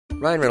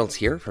Ryan Reynolds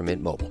here from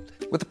Mint Mobile.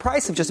 With the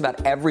price of just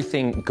about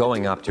everything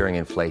going up during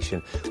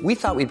inflation, we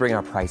thought we'd bring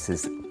our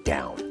prices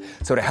down.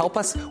 So to help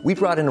us, we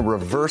brought in a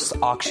reverse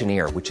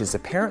auctioneer, which is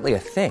apparently a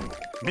thing.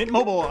 Mint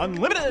Mobile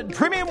Unlimited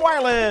Premium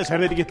Wireless. How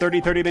to get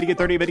 30, 30, bit to get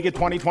 30, bit to get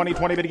 20, 20,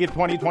 20, bit to get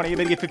 20, 20,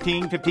 bit to get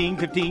 15, 15,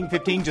 15,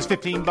 15, just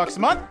 $15 a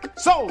month?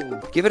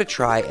 Sold! Give it a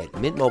try at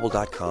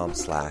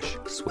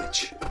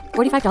mintmobile.com/switch.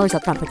 $45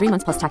 up front for 3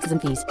 months plus taxes and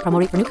fees. Promo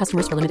rate for new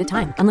customers for limited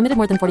time. Unlimited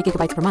more than 40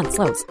 gigabytes per month.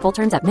 Slows full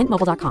terms at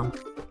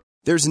mintmobile.com.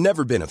 There's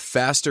never been a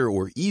faster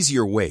or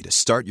easier way to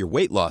start your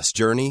weight loss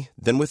journey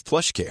than with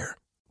PlushCare.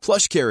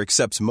 PlushCare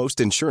accepts most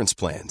insurance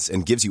plans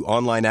and gives you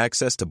online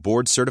access to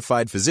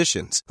board-certified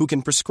physicians who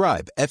can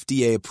prescribe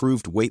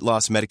FDA-approved weight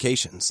loss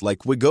medications like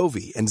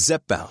Wegovy and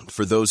Zepbound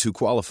for those who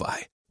qualify.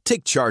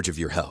 Take charge of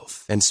your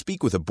health and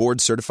speak with a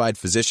board-certified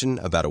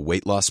physician about a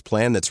weight loss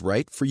plan that's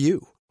right for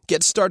you.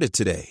 Get started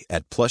today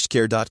at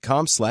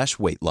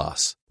plushcare.com/weight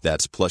loss.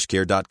 That's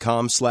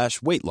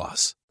plushcare.com/weight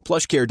loss.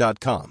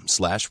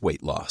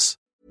 plushcare.com/weight loss.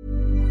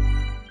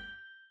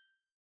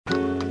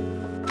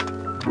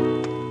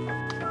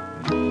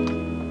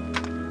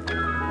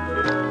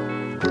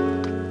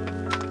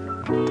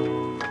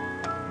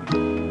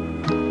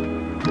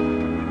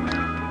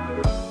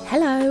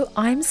 Hello,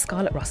 I'm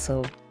Scarlett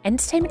Russell,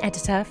 entertainment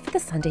editor for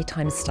the Sunday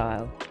Times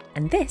Style,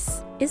 and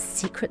this is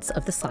Secrets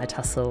of the Side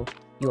Hustle,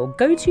 your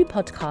go-to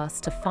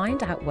podcast to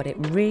find out what it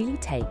really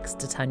takes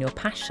to turn your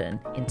passion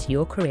into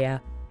your career.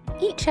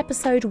 Each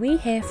episode, we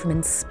hear from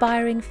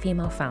inspiring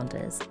female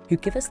founders who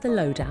give us the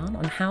lowdown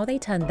on how they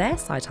turn their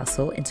side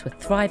hustle into a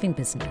thriving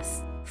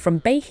business. From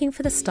baking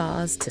for the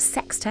stars to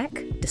sex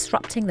tech,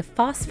 disrupting the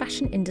fast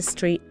fashion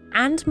industry,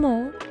 and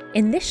more,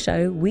 in this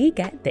show, we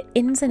get the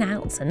ins and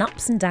outs and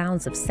ups and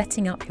downs of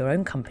setting up your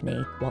own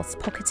company whilst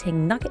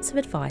pocketing nuggets of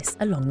advice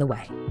along the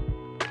way.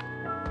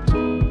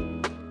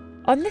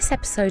 On this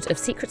episode of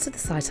Secrets of the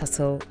Side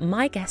Hustle,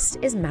 my guest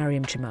is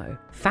Mariam Jamo,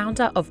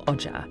 founder of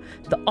Oja,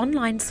 the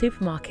online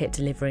supermarket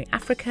delivering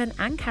African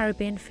and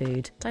Caribbean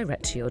food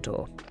direct to your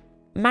door.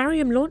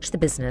 Mariam launched the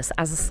business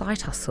as a side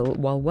hustle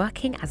while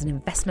working as an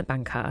investment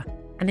banker,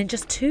 and in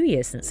just 2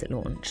 years since it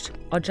launched,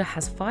 Oja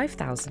has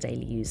 5,000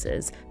 daily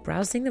users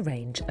browsing the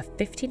range of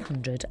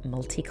 1,500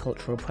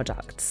 multicultural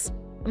products.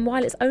 And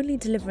while it's only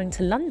delivering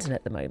to London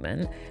at the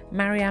moment,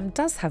 Mariam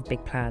does have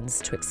big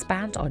plans to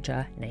expand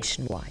Oja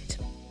nationwide.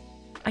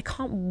 I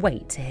can't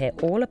wait to hear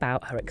all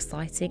about her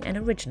exciting and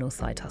original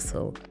side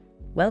hustle.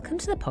 Welcome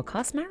to the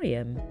podcast,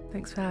 Mariam.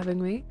 Thanks for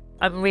having me.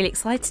 I'm really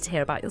excited to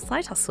hear about your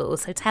side hustle.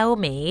 So tell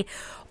me,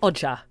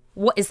 Oja,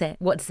 what is it?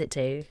 What does it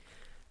do?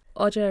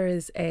 Oja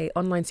is an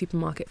online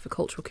supermarket for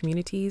cultural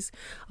communities.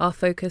 Our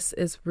focus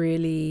is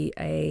really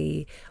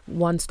a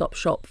one-stop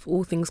shop for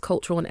all things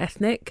cultural and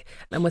ethnic.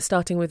 And we're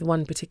starting with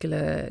one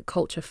particular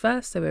culture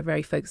first. So we're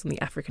very focused on the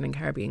African and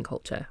Caribbean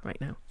culture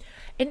right now.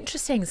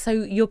 Interesting. So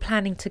you're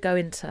planning to go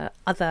into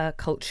other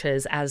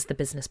cultures as the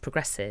business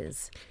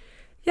progresses?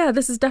 Yeah,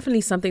 this is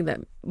definitely something that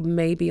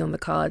may be on the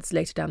cards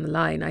later down the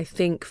line. I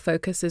think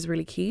focus is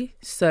really key.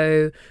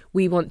 So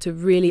we want to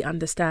really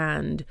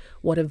understand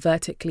what a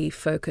vertically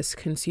focused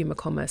consumer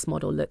commerce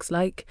model looks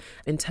like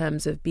in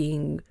terms of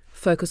being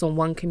focused on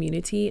one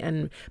community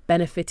and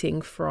benefiting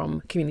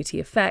from community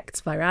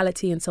effects,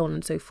 virality, and so on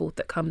and so forth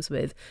that comes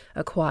with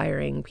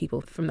acquiring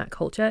people from that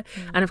culture.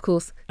 And of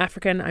course,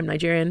 African, I'm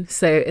Nigerian,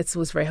 so it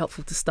was very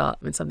helpful to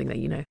start with something that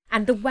you know.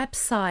 And the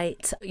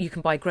website, you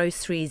can buy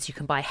groceries, you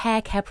can buy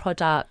hair care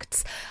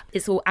products.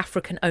 It's all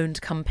African-owned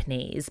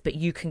companies, but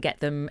you can get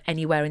them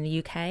anywhere in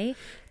the UK?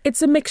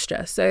 It's a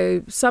mixture.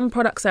 So some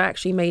products are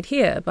actually made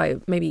here by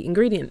maybe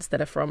ingredients that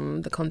are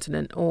from the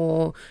continent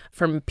or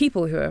from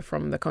people who are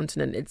from the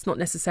continent. It's not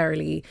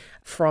necessarily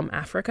from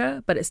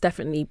Africa, but it's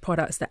definitely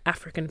products that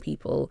African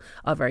people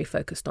are very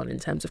focused on in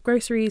terms of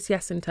groceries,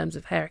 yes, in terms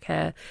of hair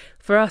care.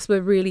 For us,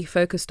 we're really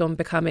focused on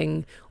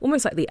becoming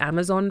almost like the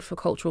Amazon for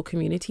cultural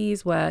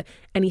communities, where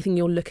anything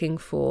you're looking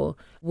for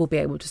will be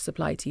able to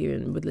supply to you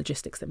and with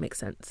logistics that make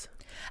sense.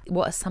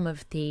 What are some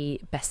of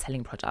the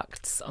best-selling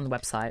products on the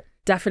website?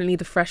 Definitely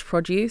the fresh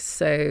produce.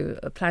 So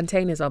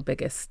plantain is our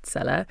biggest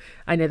seller.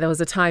 I know there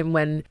was a time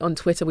when on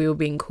Twitter we were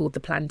being called the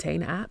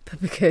plantain app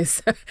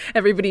because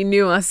everybody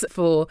knew us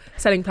for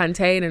selling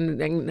plantain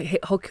and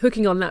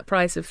hooking on that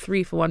price of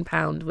 3 for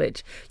 £1,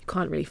 which you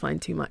can't really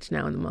find too much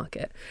now in the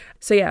market.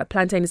 So yeah,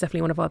 plantain is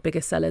definitely one of our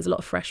biggest sellers. A lot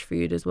of fresh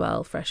food as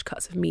well, fresh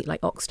cuts of meat like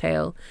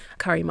oxtail,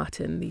 curry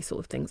mutton, these sort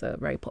of things are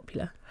very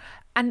popular.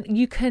 And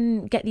you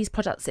can get these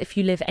products if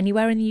you live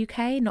anywhere in the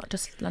UK, not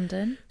just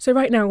London? So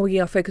right now we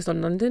are focused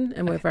on London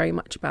and we're very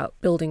much about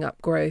building up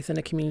growth and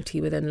a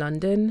community within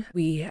London.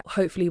 We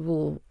hopefully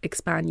will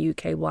expand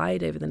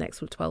UK-wide over the next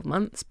 12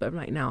 months, but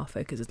right now our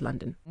focus is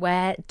London.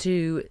 Where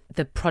do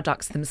the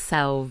products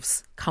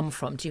themselves come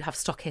from? Do you have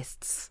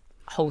stockists,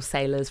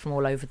 wholesalers from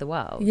all over the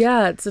world?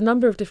 Yeah, it's a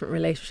number of different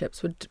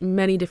relationships with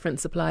many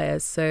different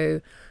suppliers. So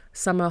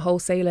some are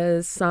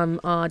wholesalers, some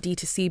are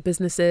D2C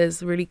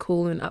businesses, really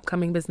cool and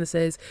upcoming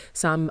businesses.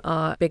 Some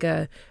are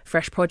bigger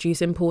fresh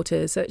produce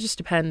importers. So it just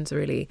depends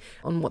really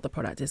on what the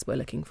product is we're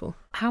looking for.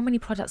 How many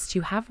products do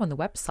you have on the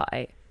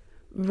website?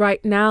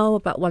 Right now,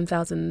 about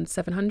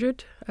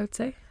 1,700, I would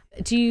say.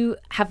 Do you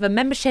have a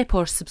membership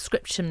or a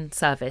subscription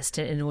service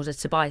in order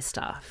to buy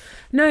stuff?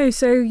 No,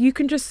 so you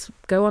can just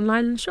go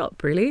online and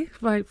shop, really.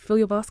 Fill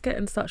your basket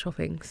and start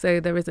shopping. So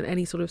there isn't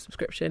any sort of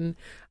subscription.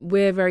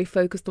 We're very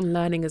focused on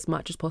learning as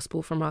much as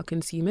possible from our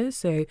consumers.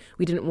 So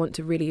we didn't want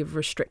to really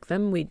restrict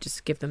them. We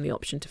just give them the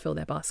option to fill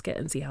their basket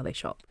and see how they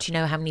shop. Do you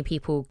know how many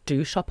people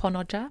do shop on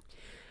Odger?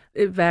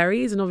 It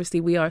varies, and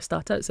obviously we are a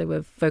startup, so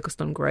we're focused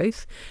on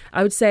growth.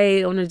 I would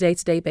say on a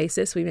day-to-day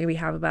basis, we maybe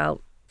have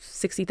about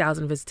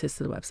 60,000 visitors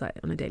to the website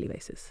on a daily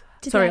basis.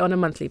 On a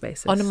monthly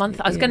basis. On a month?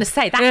 I was going to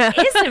say, that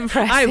is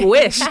impressive. I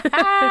wish.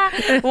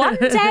 One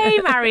day,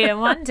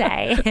 Mariam, one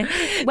day.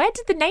 Where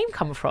did the name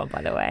come from,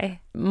 by the way?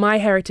 My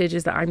heritage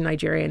is that I'm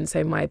Nigerian,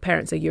 so my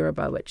parents are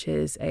Yoruba, which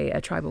is a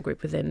tribal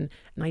group within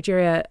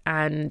Nigeria,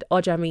 and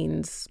Oja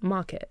means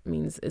market. It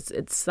means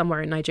it's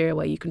somewhere in Nigeria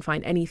where you can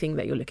find anything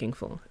that you're looking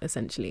for,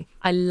 essentially.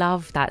 I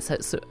love that. So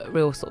it's a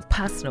real sort of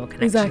personal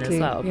connection as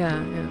well.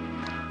 Yeah.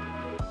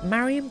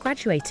 Mariam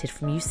graduated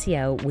from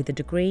UCL with a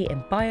degree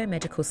in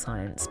biomedical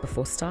science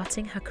before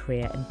starting her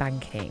career in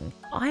banking.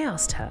 I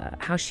asked her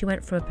how she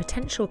went from a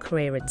potential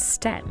career in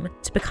STEM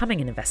to becoming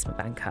an investment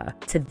banker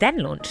to then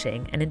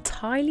launching an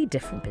entirely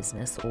different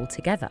business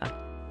altogether.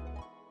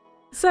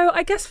 So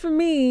I guess for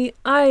me,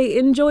 I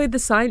enjoyed the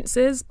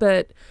sciences,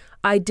 but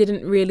I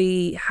didn't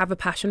really have a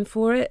passion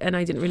for it and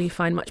I didn't really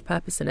find much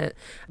purpose in it.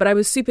 But I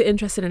was super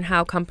interested in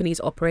how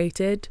companies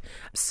operated.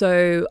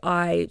 So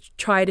I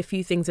tried a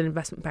few things in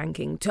investment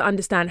banking to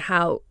understand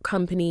how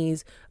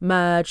companies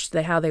merged,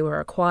 how they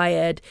were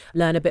acquired,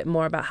 learn a bit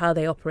more about how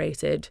they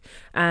operated.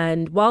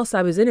 And whilst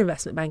I was in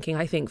investment banking,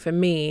 I think for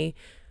me,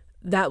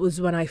 that was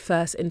when I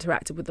first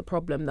interacted with the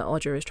problem that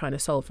Odger is trying to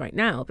solve right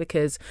now,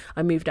 because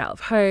I moved out of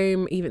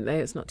home, even though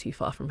it's not too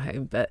far from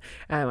home, but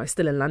I'm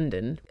still in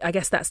London. I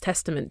guess that's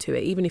testament to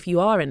it. Even if you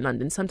are in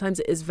London,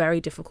 sometimes it is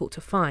very difficult to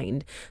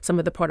find some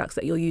of the products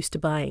that you're used to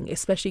buying,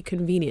 especially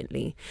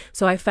conveniently.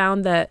 So I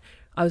found that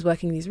I was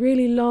working these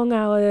really long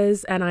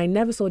hours and I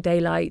never saw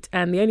daylight,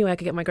 and the only way I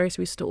could get my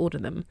groceries was to order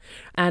them.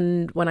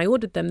 And when I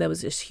ordered them, there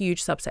was this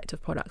huge subset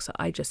of products that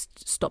I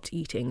just stopped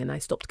eating and I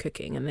stopped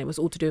cooking, and it was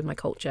all to do with my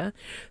culture.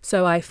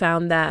 So I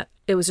found that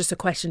it was just a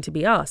question to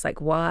be asked,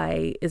 like,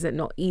 why is it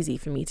not easy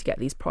for me to get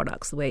these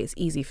products the way it's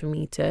easy for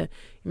me to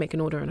make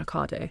an order on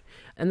Ocado?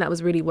 And that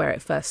was really where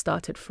it first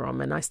started from.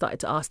 And I started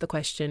to ask the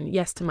question,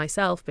 yes, to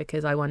myself,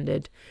 because I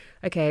wondered,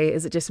 okay,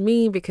 is it just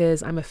me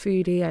because I'm a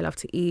foodie, I love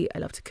to eat, I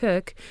love to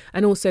cook?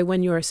 And also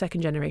when you're a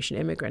second generation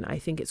immigrant, I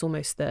think it's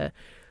almost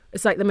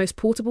it's like the most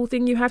portable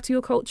thing you have to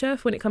your culture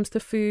when it comes to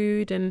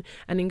food and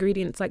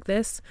ingredients like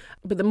this.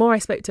 But the more I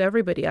spoke to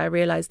everybody, I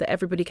realised that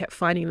everybody kept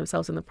finding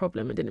themselves in the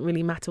problem. It didn't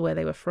really matter where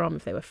they were from,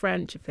 if they were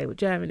French, if they were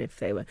German, if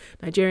they were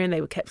Nigerian.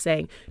 They kept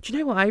saying, do you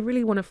know what, I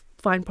really want to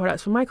find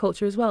products from my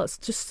culture as well. It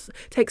just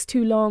takes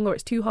too long, or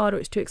it's too hard, or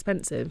it's too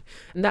expensive.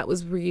 And that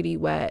was really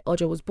where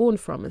Odger was born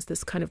from, as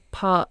this kind of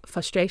part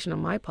frustration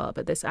on my part,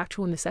 but this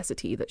actual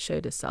necessity that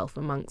showed itself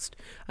amongst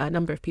a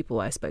number of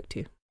people I spoke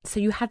to. So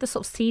you had the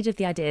sort of seed of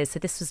the idea. So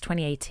this was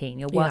 2018.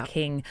 You're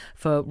working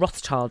for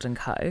Rothschild &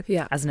 Co.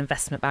 As an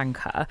investment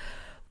banker.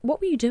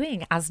 What were you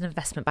doing as an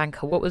investment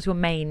banker? What was your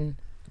main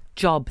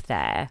job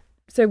there?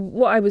 So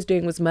what I was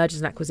doing was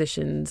mergers and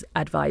acquisitions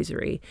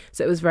advisory.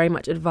 So it was very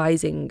much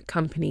advising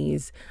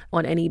companies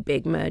on any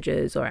big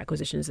mergers or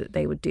acquisitions that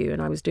they would do.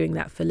 And I was doing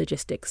that for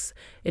logistics,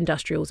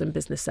 industrials and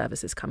business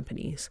services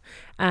companies.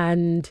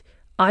 And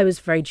I was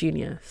very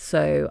junior,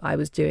 so I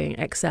was doing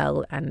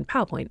Excel and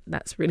PowerPoint.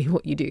 That's really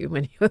what you do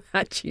when you're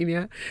that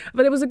junior.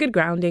 But it was a good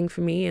grounding for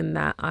me in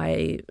that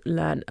I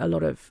learned a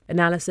lot of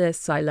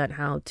analysis. I learned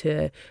how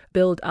to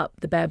build up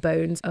the bare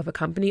bones of a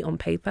company on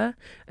paper.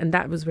 And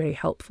that was very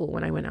helpful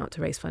when I went out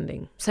to raise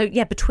funding. So,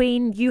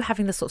 between you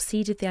having the sort of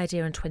seed of the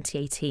idea in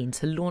 2018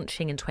 to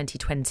launching in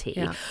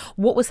 2020,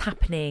 what was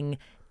happening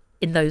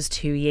in those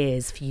 2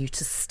 years for you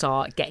to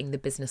start getting the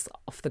business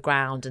off the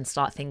ground and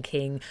start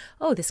thinking,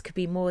 oh, this could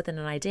be more than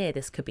an idea,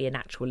 this could be an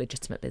actual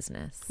legitimate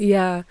business?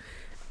 Yeah,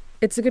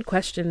 it's a good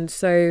question.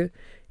 So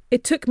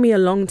it took me a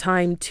long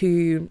time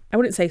to, I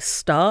wouldn't say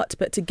start,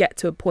 but to get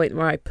to a point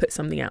where I put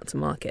something out to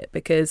market,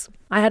 because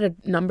I had a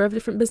number of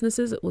different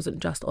businesses. It wasn't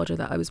just Odger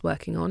that I was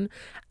working on.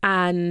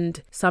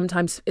 And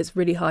sometimes it's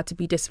really hard to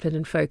be disciplined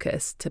and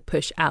focused to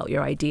push out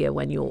your idea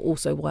when you're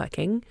also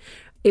working.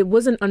 It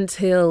wasn't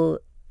until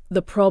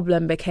the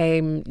problem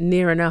became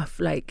near enough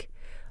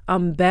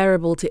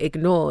unbearable to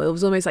ignore. It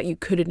was almost like you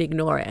couldn't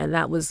ignore it. And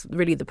that was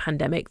really the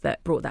pandemic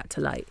that brought that to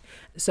light.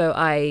 So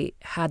I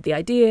had the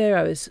idea,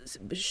 I was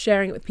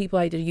sharing it with people,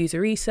 I did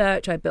user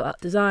research, I built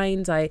out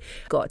designs, I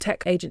got a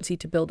tech agency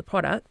to build the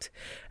product.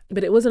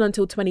 But it wasn't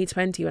until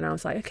 2020 when I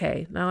was like,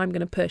 okay, now I'm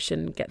going to push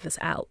and get this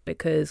out,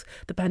 because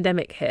the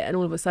pandemic hit and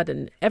all of a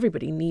sudden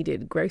everybody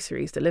needed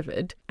groceries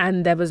delivered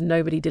and there was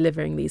nobody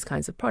delivering these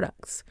kinds of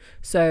products.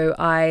 So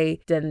I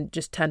then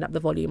just turned up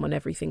the volume on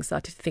everything,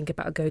 started to think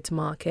about a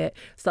go-to-market,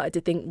 started to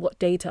think what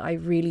data I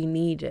really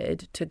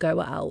needed to go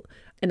out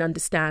and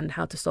understand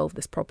how to solve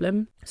this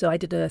problem. So I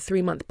did a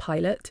 3-month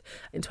pilot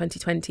in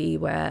 2020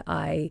 where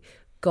I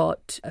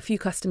got a few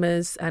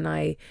customers and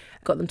I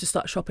got them to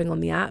start shopping on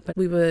the app.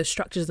 We were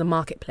structured as a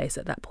marketplace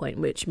at that point,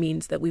 which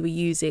means that we were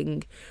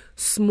using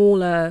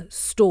smaller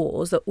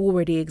stores that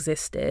already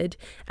existed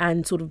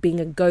and sort of being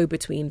a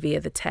go-between via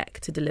the tech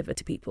to deliver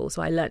to people.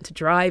 So I learned to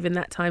drive in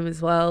that time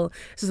as well.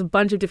 So there's a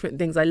bunch of different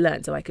things I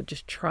learned so I could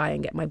just try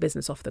and get my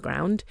business off the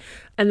ground.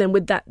 And then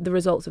with that, the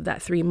results of that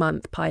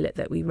 3-month pilot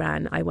that we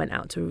ran, I went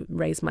out to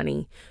raise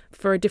money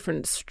for a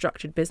different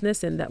structured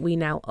business in that we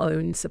now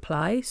own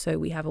supply. So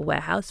we have a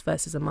warehouse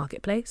versus a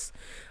marketplace.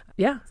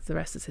 Yeah, the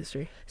rest is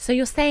history. So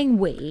you're saying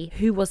we.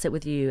 Who was it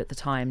with you at the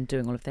time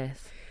doing all of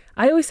this?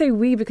 I always say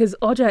we because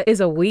Oja is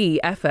a we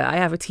effort. I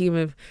have a team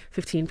of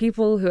 15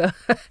 people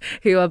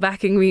who are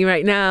backing me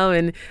right now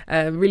and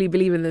really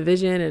believe in the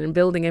vision and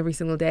building every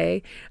single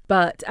day.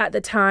 But at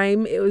the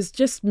time, it was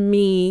just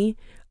me,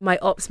 my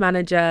ops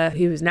manager,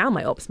 who is now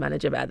my ops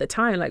manager, but at the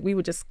time, like, we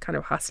were just kind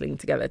of hustling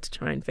together to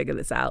try and figure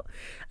this out.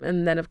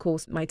 And then, of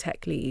course, my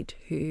tech lead,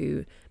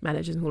 who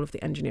manages all of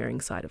the engineering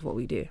side of what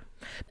we do.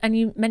 And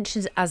you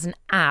mentioned it as an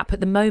app. At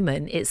the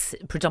moment, it's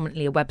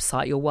predominantly a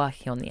website. You're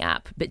working on the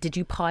app. But did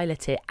you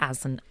pilot it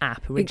as an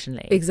app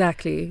originally?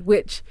 Exactly,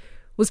 which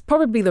was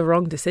probably the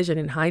wrong decision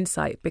in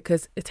hindsight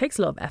because it takes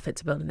a lot of effort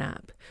to build an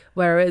app.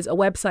 Whereas a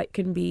website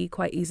can be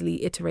quite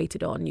easily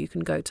iterated on. You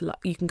can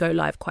go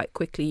live quite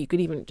quickly. You could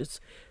even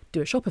just do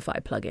a Shopify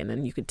plugin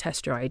and you could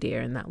test your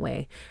idea in that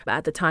way. But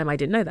at the time, I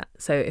didn't know that.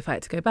 So if I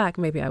had to go back,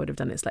 maybe I would have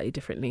done it slightly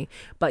differently.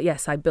 But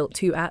yes, I built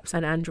 2 apps,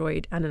 an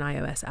Android and an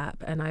iOS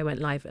app, and I went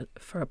live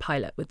for a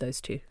pilot with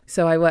those 2.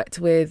 So I worked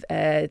with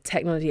a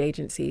technology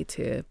agency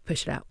to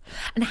push it out.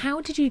 And how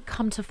did you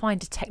come to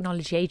find a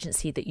technology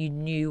agency that you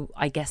knew,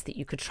 I guess, that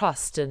you could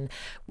trust and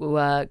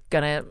were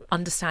going to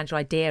understand your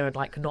idea and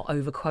like not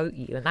overquote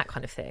you and that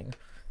kind of thing?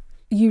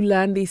 You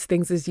learn these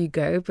things as you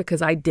go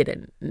because I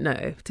didn't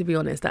know, to be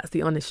honest. That's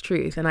the honest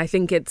truth. And I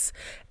think it's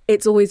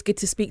always good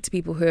to speak to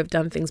people who have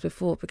done things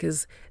before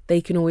because they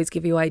can always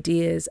give you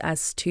ideas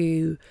as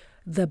to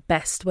the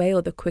best way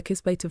or the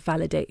quickest way to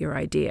validate your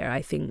idea.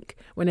 I think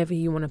whenever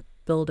you want to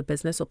build a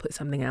business or put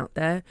something out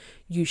there,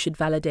 you should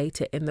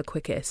validate it in the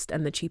quickest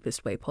and the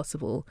cheapest way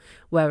possible.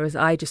 Whereas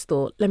I just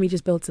thought, let me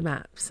just build some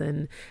apps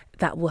and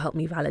that will help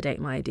me validate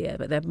my idea.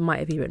 But there might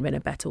have even been a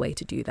better way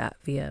to do that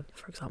via,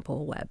 for example,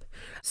 a web.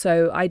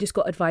 So I just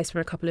got advice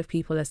from a couple of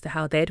people as to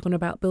how they'd gone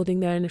about building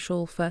their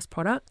initial first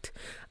product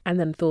and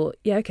then thought,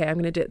 yeah, okay, I'm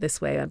going to do it this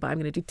way, but I'm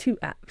going to do 2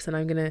 apps and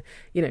I'm going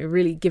to,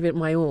 really give it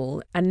my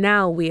all. And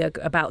now we are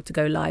about to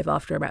go live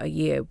after about a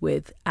year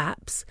with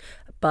apps.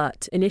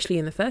 But initially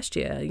in the first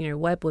year,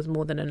 web was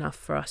more than enough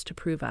for us to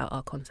prove out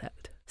our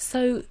concept.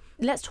 So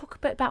let's talk a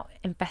bit about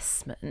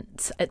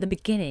investment. At the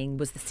beginning,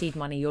 was the seed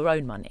money your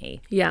own money?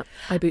 Yeah,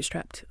 I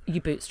bootstrapped. You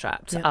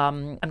bootstrapped. Yeah.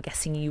 I'm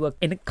guessing you were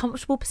in a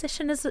comfortable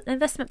position as an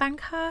investment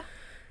banker?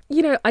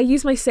 I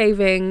used my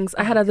savings.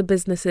 I had other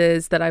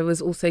businesses that I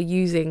was also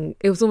using.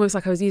 It was almost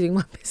like I was using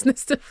one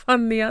business to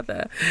fund the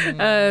other.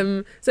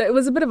 So it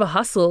was a bit of a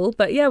hustle.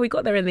 But yeah, we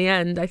got there in the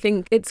end. I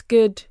think it's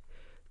good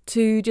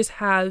to just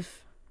have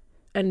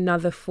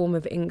another form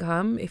of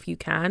income if you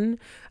can,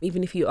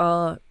 even if you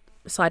are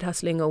side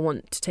hustling or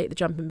want to take the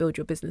jump and build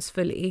your business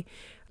fully.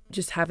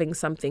 Just having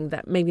something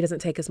that maybe doesn't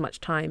take as much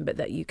time but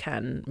that you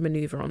can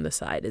maneuver on the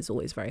side is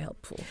always very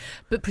helpful.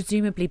 But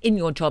presumably in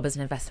your job as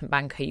an investment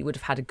banker you would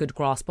have had a good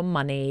grasp on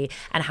money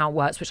and how it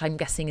works, which I'm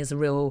guessing is a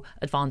real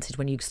advantage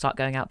when you start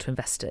going out to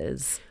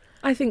investors.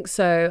 I think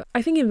so.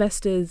 I think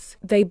investors,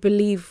 they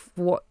believe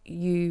what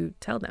you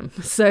tell them.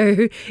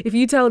 So if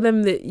you tell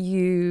them that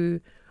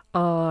you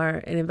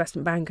are an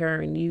investment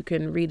banker and you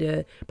can read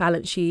a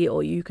balance sheet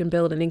or you can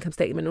build an income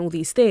statement and all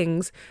these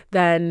things,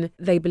 then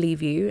they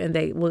believe you and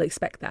they will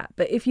expect that.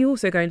 But if you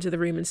also go into the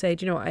room and say,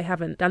 do you know what, I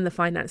haven't done the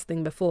finance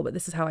thing before, but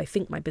this is how I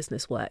think my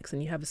business works,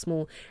 and you have a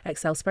small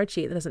Excel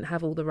spreadsheet that doesn't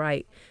have all the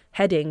right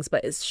headings,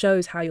 but it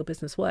shows how your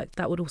business works,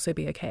 that would also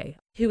be okay.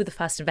 Who were the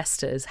first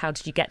investors? How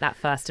did you get that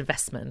first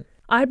investment?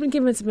 I've been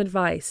given some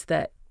advice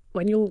that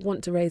when you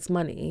want to raise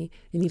money,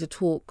 you need to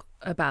talk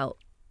about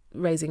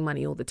raising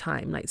money all the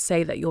time. Like,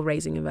 say that you're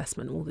raising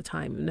investment all the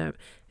time. No,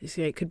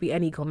 it could be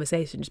any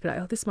conversation. Just be like,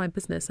 oh, this is my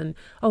business, and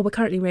oh, we're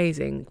currently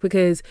raising,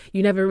 because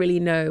you never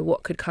really know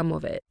what could come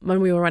of it. When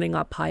we were running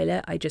our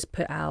pilot, I just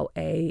put out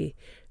a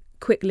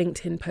quick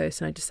LinkedIn post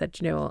and I just said,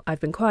 you know what, I've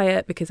been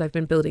quiet because I've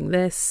been building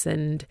this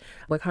and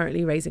we're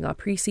currently raising our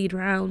pre-seed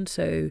round.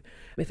 So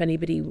if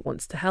anybody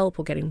wants to help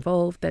or get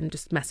involved, then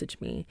just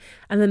message me.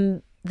 And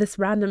then this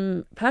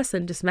random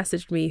person just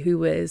messaged me who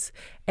was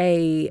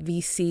a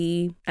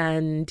VC,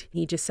 and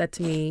he just said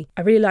to me,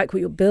 I really like what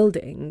you're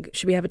building.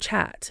 Should we have a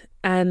chat?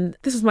 And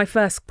this was my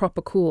first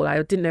proper call.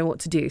 I didn't know what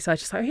to do. So I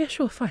was just like, oh, yeah,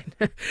 sure, fine.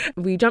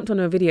 We jumped on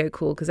a video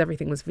call because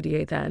everything was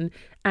video then.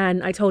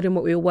 And I told him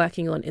what we were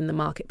working on in the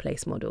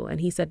marketplace model.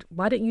 And he said,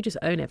 why don't you just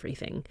own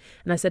everything?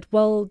 And I said,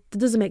 well, it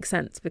doesn't make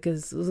sense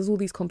because there's all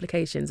these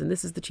complications and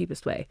this is the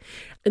cheapest way.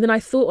 And then I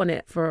thought on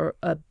it for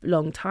a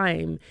long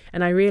time.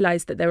 And I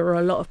realized that there were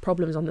a lot of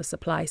problems problems on the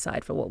supply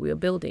side for what we were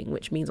building,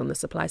 which means on the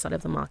supply side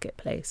of the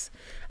marketplace,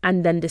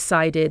 and then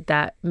decided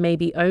that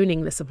maybe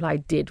owning the supply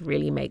did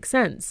really make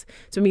sense.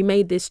 So we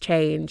made this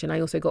change, and I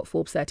also got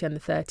Forbes 30 under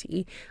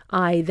 30.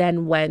 I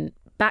then went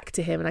back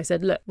to him and I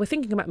said, look, we're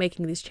thinking about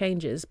making these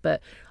changes,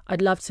 but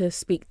I'd love to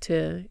speak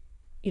to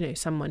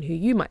someone who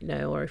you might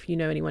know, or if you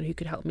know anyone who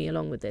could help me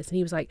along with this. And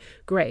he was like,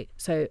 great,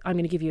 so I'm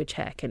going to give you a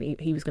check. And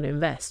he was going to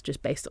invest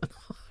just based on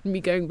me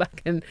going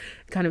back and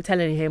kind of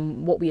telling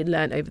him what we had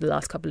learned over the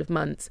last couple of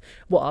months,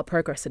 what our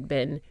progress had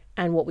been,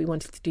 and what we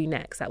wanted to do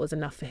next. That was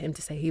enough for him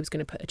to say he was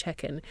going to put a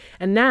check in.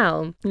 And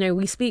now,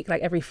 we speak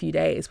like every few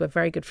days. We're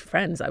very good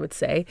friends, I would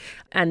say.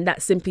 And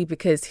that's simply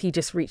because he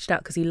just reached out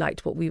because he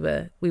liked what we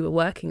were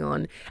working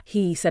on.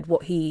 He said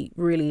what he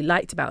really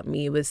liked about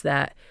me was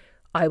that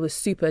I was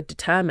super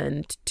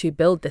determined to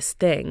build this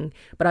thing,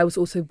 but I was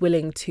also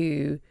willing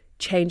to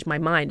change my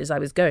mind as I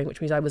was going,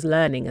 which means I was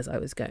learning as I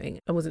was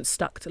going. I wasn't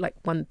stuck to like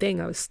one thing.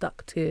 I was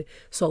stuck to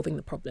solving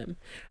the problem.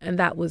 And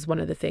that was one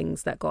of the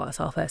things that got us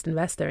our first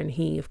investor. And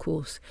he, of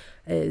course,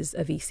 is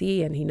a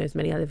VC, and he knows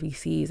many other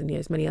VCs, and he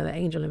knows many other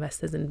angel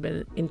investors, and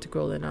been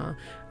integral in our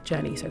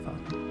journey so far.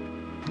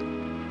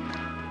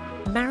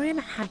 Mariam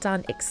had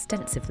done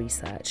extensive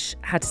research,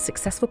 had a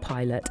successful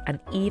pilot, and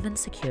even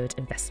secured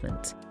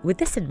investment. With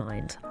this in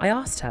mind, I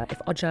asked her if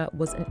Oja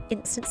was an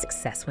instant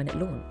success when it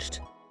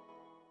launched.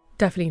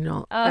 Definitely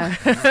not.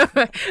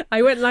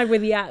 I went live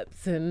with the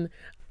apps, and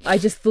I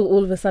just thought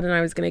all of a sudden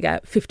I was going to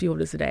get 50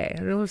 orders a day.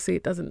 And obviously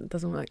it doesn't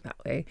work that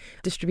way.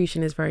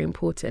 Distribution is very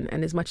important.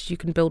 And as much as you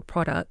can build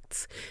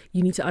products,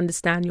 you need to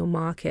understand your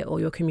market or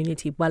your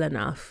community well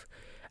enough,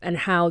 and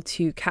how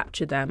to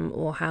capture them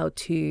or how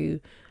to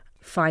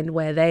find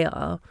where they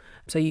are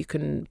so you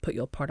can put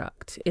your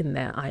product in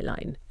their eye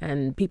line.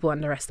 And people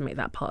underestimate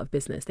that part of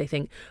business. They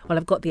think, well,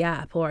 I've got the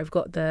app, or I've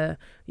got the,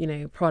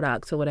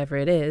 product, or whatever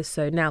it is,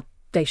 so now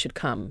they should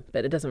come.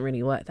 But it doesn't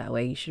really work that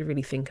way. You should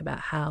really think about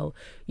how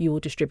you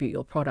will distribute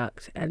your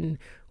product and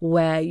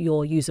where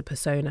your user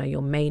persona,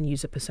 your main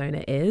user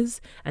persona is,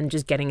 and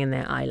just getting in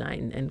their eye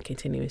line and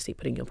continuously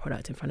putting your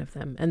product in front of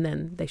them. And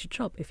then they should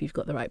shop if you've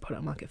got the right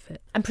product market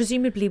fit. And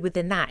presumably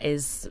within that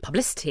is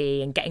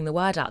publicity and getting the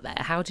word out there.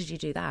 How did you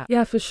do that?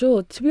 Yeah, for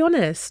sure. To be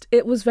honest,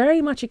 it was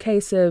very much a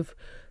case of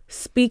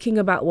speaking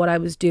about what I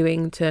was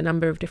doing to a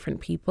number of different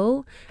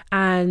people.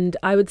 And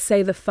I would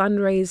say the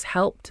fundraise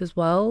helped as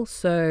well.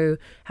 So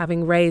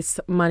having raised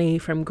money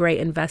from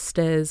great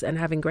investors and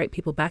having great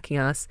people backing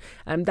us,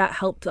 that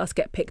helped us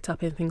get picked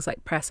up in things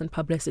like press and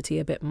publicity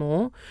a bit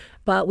more.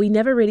 But we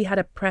never really had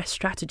a press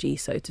strategy,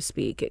 so to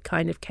speak. It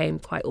kind of came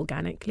quite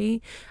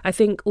organically. I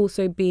think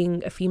also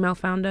being a female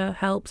founder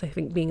helps. I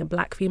think being a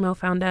Black female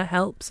founder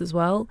helps as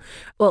well.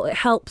 Well, it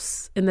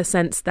helps in the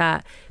sense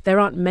that there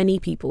aren't many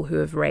people who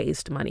have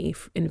raised money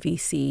in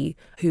VC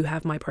who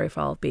have my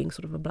profile of being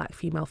sort of a Black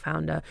female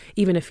founder,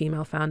 even a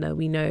female founder.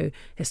 We know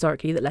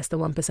historically that less than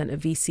 1% of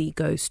VC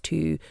goes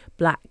to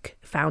Black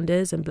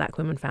founders and Black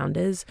women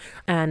founders,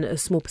 and a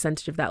small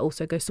percentage of that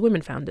also goes to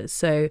women founders.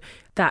 So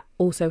that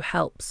also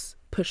helps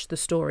push the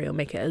story or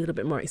make it a little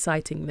bit more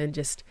exciting than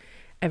just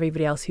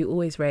everybody else who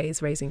always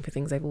raising for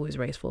things they've always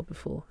raised for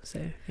before.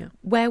 So, yeah.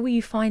 Where were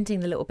you finding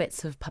the little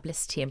bits of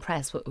publicity and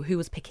press? Who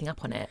was picking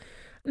up on it?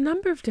 A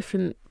number of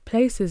different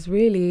places,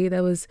 really.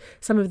 There was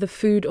some of the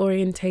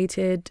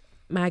food-orientated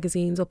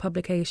magazines or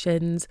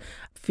publications,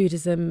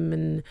 Foodism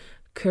and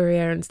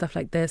Courier and stuff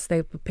like this.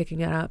 They were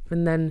picking it up.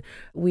 And then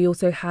we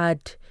also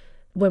had,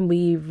 when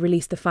we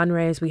released the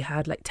fundraise, we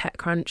had like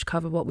TechCrunch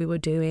cover what we were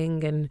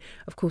doing. And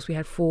of course we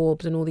had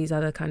Forbes and all these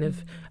other kind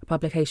of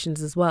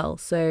publications as well.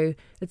 So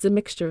it's a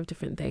mixture of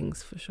different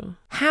things for sure.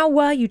 How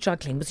were you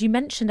juggling? Because you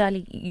mentioned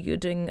earlier you're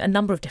doing a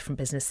number of different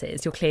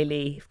businesses.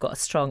 You've got a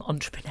strong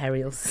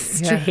entrepreneurial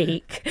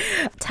streak.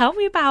 Yeah. Tell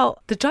me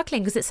about the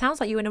juggling, because it sounds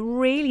like you're in a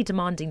really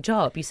demanding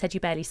job. You said you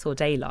barely saw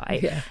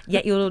daylight,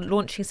 yet you're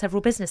launching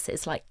several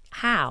businesses. Like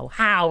how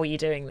are you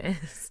doing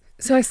this?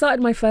 So I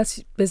started my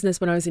first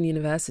business when I was in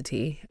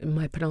university. In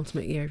my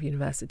penultimate year of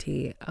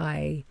university,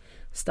 I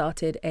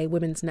started a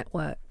women's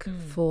network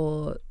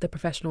for the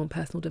professional and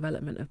personal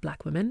development of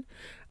Black women.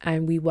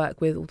 And we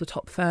work with all the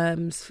top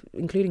firms,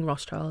 including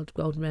Rothschild,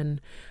 Goldman,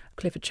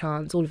 Clifford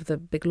Chance, all of the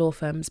big law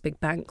firms, big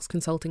banks,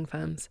 consulting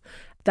firms.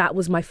 That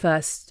was my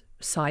first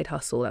side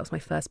hustle. That was my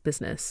first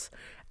business.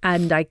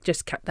 And I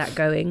just kept that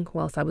going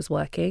whilst I was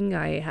working.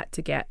 I had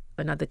to get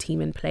another team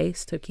in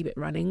place to keep it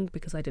running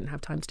because I didn't have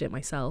time to do it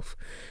myself.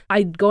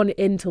 I'd gone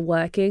into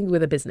working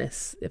with a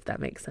business, if that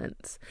makes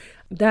sense.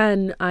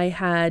 Then I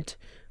had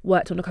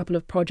worked on a couple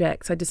of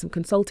projects. I did some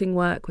consulting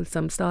work with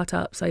some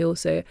startups. I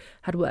also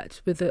had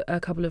worked with a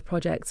couple of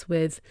projects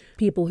with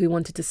people who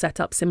wanted to set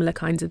up similar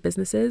kinds of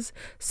businesses.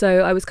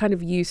 So I was kind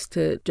of used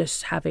to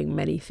just having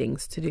many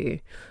things to do.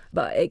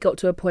 But it got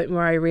to a point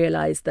where I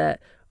realised that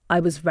I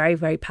was very,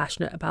 very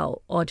passionate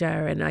about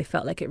Oja, and I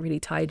felt like it really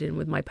tied in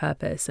with my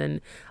purpose. And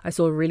I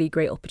saw a really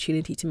great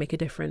opportunity to make a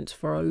difference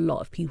for a lot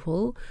of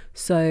people.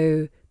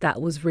 So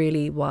that was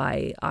really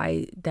why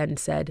I then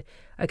said,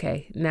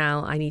 okay,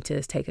 now I need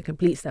to take a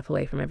complete step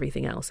away from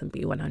everything else and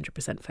be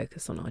 100%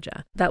 focused on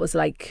Oja. That was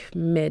like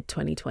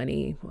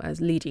mid-2020,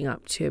 as leading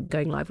up to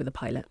going live with the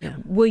pilot. Yeah.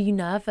 Were you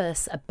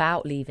nervous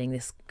about leaving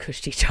this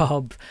cushy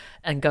job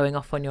and going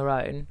off on your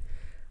own?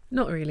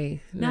 Not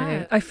really,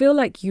 no. I feel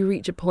like you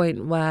reach a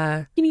point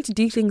where you need to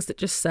do things that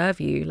just serve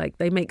you, like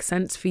they make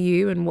sense for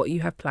you and what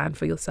you have planned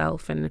for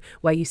yourself and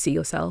where you see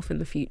yourself in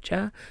the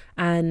future.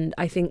 And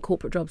I think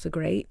corporate jobs are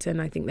great,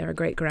 and I think they're a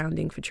great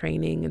grounding for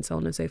training and so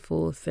on and so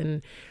forth.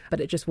 But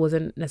it just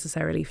wasn't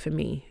necessarily for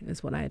me,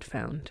 is what I had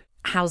found.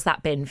 How's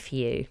that been for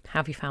you? How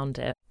have you found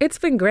it? It's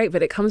been great,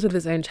 but it comes with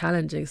its own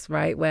challenges,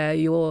 right? Where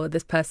you're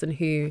this person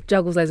who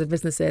juggles loads of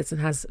businesses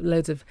and has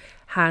loads of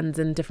hands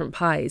in different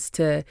pies,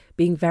 to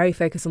being very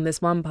focused on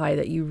this one pie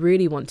that you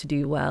really want to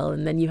do well.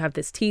 And then you have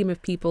this team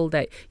of people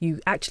that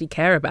you actually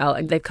care about,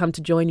 and they've come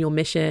to join your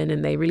mission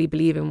and they really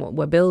believe in what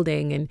we're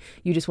building. And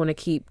you just want to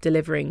keep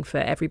delivering for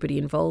everybody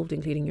involved,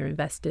 including your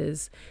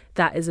investors.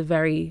 That is a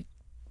very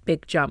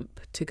big jump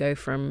to go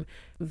from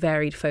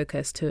varied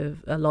focus to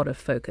a lot of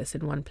focus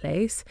in one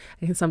place.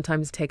 It can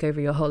sometimes take over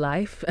your whole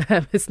life.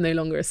 It's no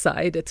longer a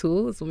side at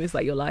all. It's almost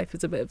like your life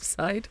is a bit of a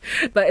side,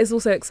 but it's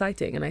also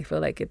exciting, and I feel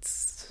like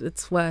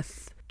it's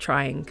worth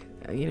trying,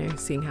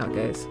 seeing how it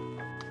goes.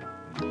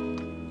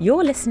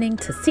 You're listening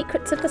to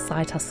Secrets of the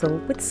Side Hustle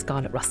with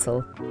Scarlett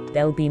Russell.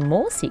 There'll be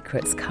more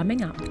secrets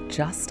coming up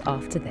just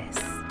after this.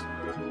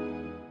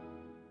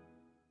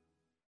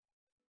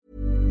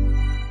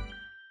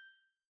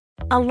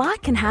 A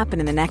lot can happen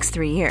in the next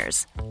 3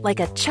 years. Like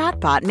a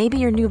chatbot may be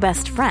your new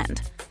best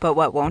friend. But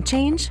what won't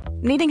change?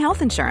 Needing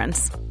health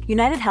insurance.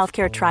 United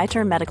Healthcare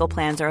Tri-Term Medical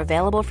Plans are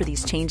available for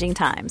these changing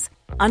times.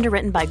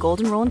 Underwritten by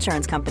Golden Rule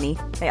Insurance Company,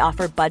 they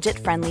offer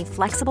budget-friendly,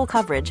 flexible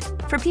coverage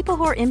for people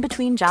who are in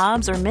between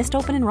jobs or missed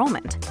open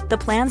enrollment. The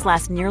plans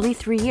last nearly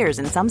 3 years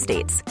in some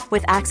states,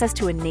 with access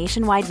to a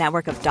nationwide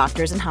network of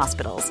doctors and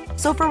hospitals.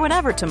 So for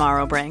whatever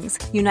tomorrow brings,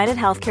 United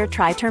Healthcare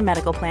Tri-Term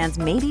Medical Plans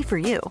may be for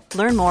you.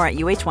 Learn more at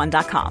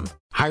uh1.com.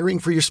 Hiring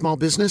for your small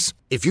business?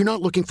 If you're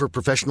not looking for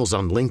professionals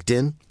on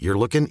LinkedIn, you're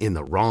looking in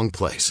the wrong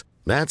place.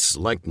 That's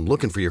like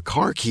looking for your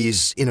car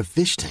keys in a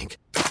fish tank.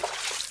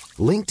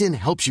 LinkedIn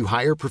helps you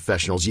hire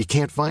professionals you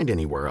can't find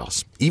anywhere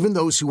else, even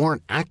those who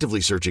aren't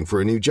actively searching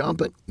for a new job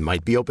but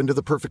might be open to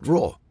the perfect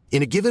role.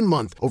 In a given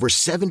month, over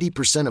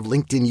 70% of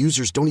LinkedIn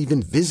users don't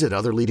even visit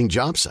other leading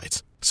job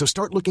sites. So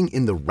start looking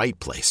in the right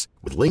place.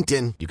 With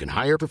LinkedIn, you can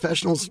hire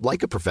professionals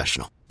like a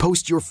professional.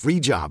 Post your free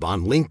job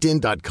on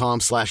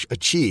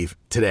linkedin.com/achieve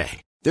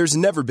today. There's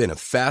never been a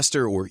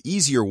faster or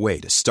easier way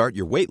to start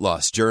your weight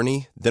loss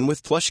journey than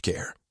with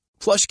PlushCare.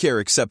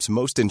 PlushCare accepts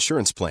most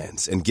insurance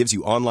plans and gives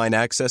you online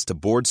access to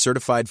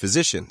board-certified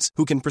physicians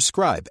who can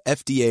prescribe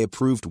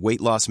FDA-approved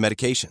weight loss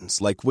medications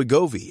like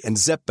Wegovy and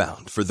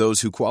Zepbound for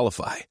those who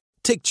qualify.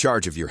 Take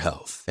charge of your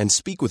health and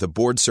speak with a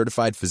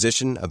board-certified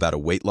physician about a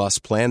weight loss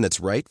plan that's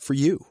right for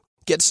you.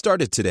 Get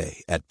started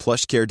today at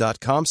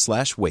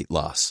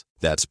plushcare.com/weight-loss.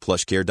 That's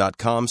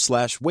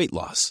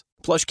plushcare.com/weight-loss.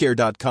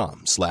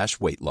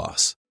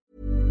 plushcare.com/weight-loss.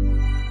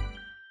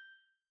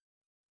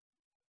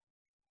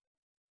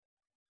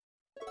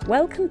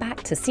 Welcome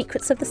back to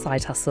Secrets of the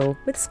Side Hustle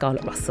with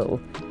Scarlett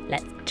Russell.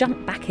 Let's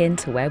jump back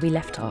into where we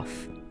left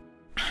off.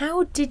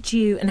 How did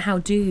you and how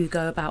do you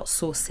go about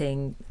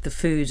sourcing the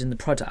food and the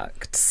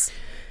products?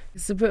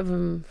 It's a bit of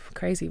a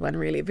crazy one,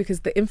 really, because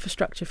the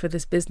infrastructure for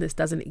this business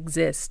doesn't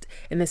exist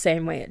in the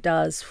same way it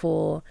does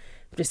for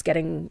just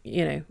getting,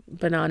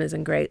 bananas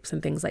and grapes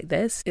and things like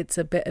this. It's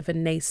a bit of a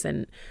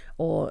nascent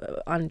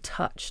or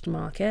untouched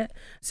market.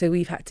 So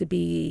we've had to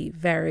be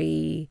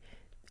very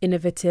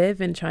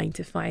innovative in trying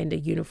to find a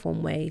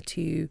uniform way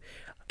to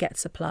get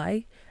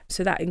supply.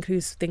 So that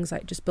includes things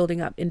like just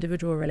building up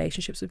individual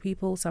relationships with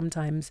people,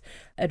 sometimes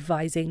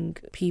advising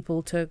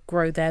people to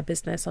grow their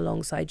business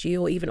alongside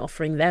you, or even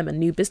offering them a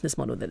new business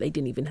model that they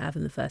didn't even have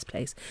in the first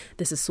place.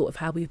 This is sort of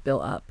how we've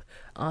built up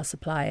our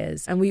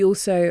suppliers. And we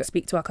also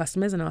speak to our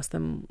customers and ask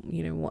them,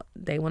 what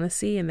they want to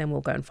see, and then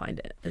we'll go and find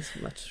it as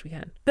much as we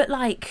can. But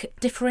like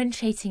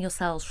differentiating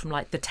yourselves from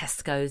like the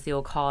Tesco's, the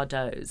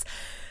Ocados,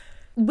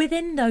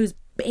 within those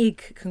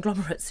big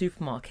conglomerate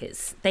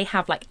supermarkets, they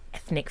have like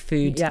ethnic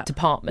food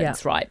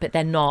departments, right? But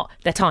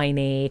they're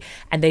tiny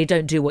and they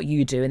don't do what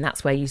you do, and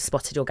that's where you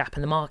spotted your gap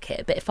in the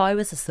market. But if I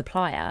was a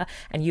supplier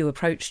and you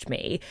approached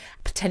me,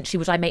 potentially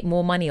would I make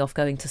more money off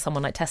going to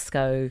someone like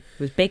Tesco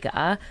who's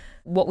bigger?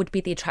 What would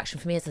be the attraction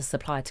for me as a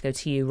supplier to go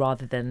to you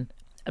rather than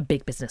a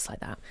big business like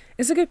that?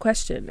 It's a good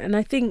question, and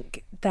I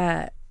think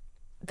that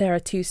there are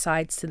two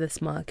sides to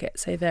this market.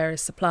 So there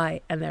is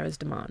supply and there is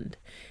demand.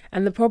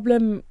 And the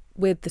problem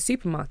with the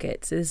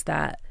supermarkets is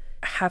that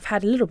have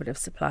had a little bit of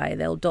supply,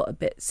 they'll dot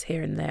bits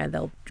here and there.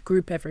 They'll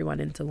group everyone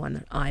into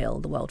one aisle,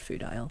 the world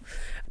food aisle.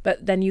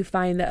 But then you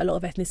find that a lot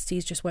of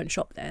ethnicities just won't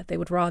shop there. They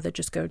would rather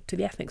just go to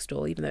the ethnic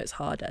store, even though it's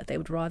harder. They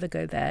would rather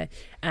go there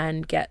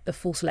and get the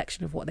full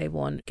selection of what they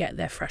want, get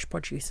their fresh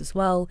produce as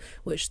well,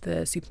 which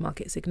the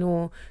supermarkets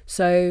ignore.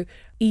 So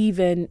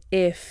even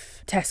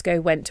if Tesco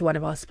went to one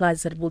of our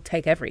suppliers and said, we'll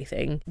take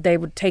everything, they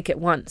would take it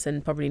once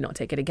and probably not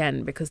take it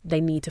again, because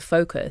they need to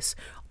focus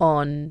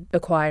on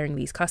acquiring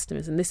these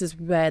customers. And this is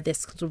where this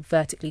sort of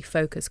vertically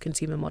focused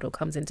consumer model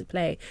comes into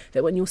play,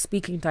 that when you're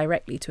speaking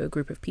directly to a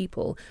group of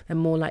people, they're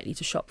more likely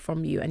to shop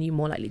from you and you're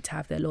more likely to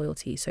have their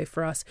loyalty. So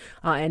for us,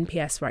 our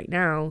NPS right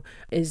now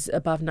is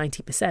above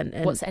 90%.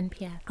 And what's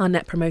NPS? Our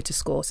Net Promoter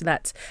Score. So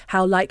that's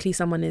how likely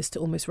someone is to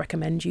almost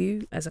recommend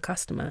you as a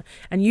customer.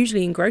 And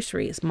usually in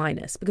grocery, it's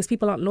minus, because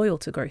people aren't loyal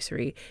to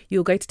grocery.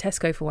 You'll go to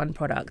Tesco for one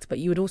product, but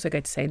you would also go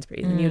to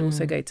Sainsbury's and you'd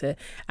also go to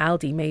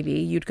Aldi maybe.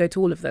 You'd go to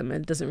all of them,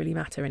 and it doesn't really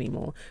matter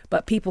anymore.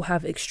 But people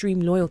have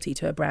extreme loyalty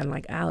to a brand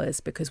like ours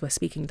because we're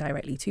speaking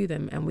directly to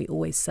them and we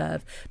always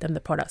serve them the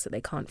products that they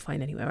can't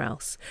find anywhere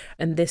else.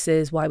 And this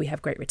is why we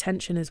have great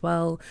retention as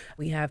well.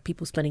 We have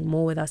people spending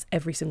more with us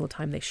every single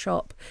time they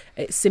shop.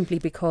 It's simply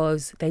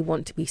because they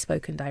want to be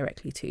spoken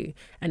directly to.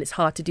 And it's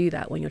hard to do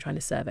that when you're trying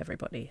to serve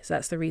everybody. So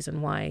that's the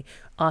reason why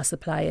our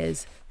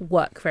suppliers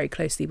work very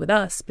closely with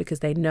us, because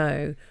they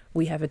know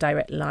we have a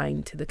direct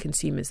line to the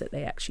consumers that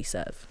they actually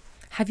serve.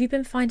 Have you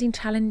been finding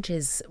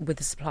challenges with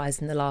the suppliers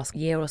in the last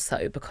year or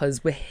so?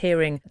 Because we're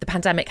hearing the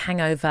pandemic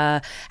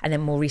hangover, and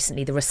then more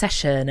recently the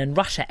recession and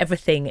Russia,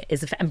 everything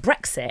is, and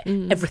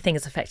Brexit, everything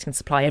is affecting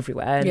supply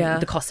everywhere,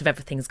 and the cost of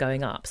everything is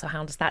going up. So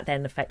how does that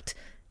then affect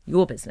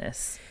your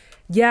business?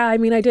 Yeah, I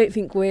mean, I don't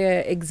think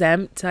we're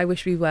exempt. I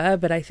wish we were,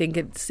 but I think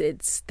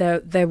it's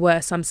there were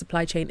some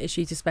supply chain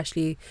issues,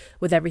 especially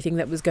with everything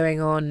that was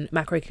going on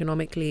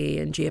macroeconomically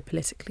and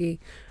geopolitically.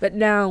 But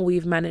now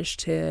we've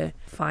managed to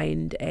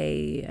find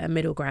a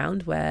middle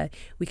ground where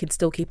we can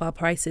still keep our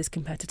prices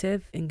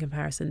competitive in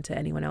comparison to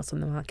anyone else on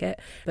the market,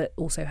 but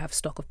also have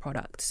stock of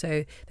product.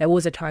 So there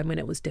was a time when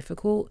it was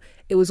difficult.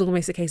 It was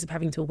almost a case of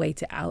having to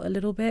wait it out a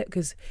little bit,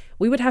 because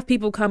we would have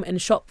people come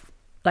and shop.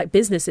 Like,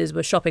 businesses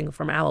were shopping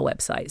from our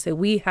website. So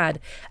we had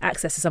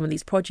access to some of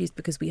these produce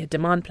because we had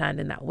demand planned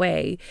in that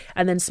way.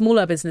 And then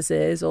smaller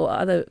businesses or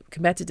other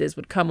competitors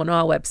would come on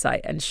our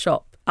website and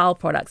shop our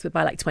products, but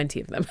buy like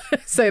 20 of them.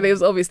 So it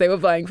was obvious they were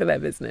buying for their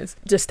business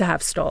just to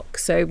have stock.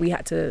 So we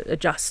had to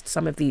adjust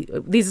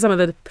these are some of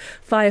the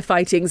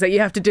firefightings that you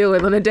have to deal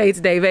with on a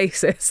day-to-day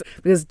basis.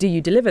 Because do you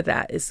deliver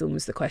that is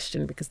almost the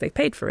question, because they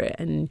paid for it.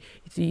 And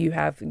do you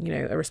have,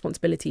 a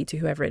responsibility to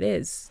whoever it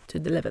is to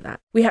deliver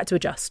that? We had to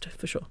adjust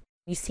for sure.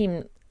 You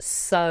seem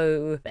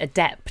so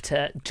adept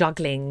at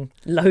juggling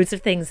loads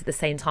of things at the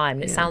same time.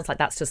 It sounds like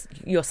that's just,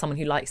 you're someone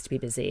who likes to be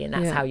busy and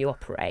that's how you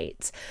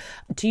operate.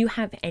 Do you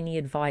have any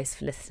advice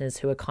for listeners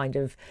who are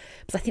because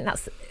I think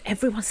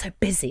everyone's so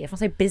busy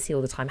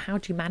all the time. How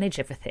do you manage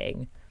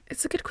everything?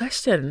 It's a good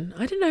question.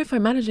 I don't know if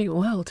I'm managing it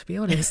well, to be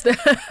honest.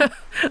 I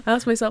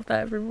ask myself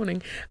that every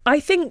morning. I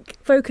think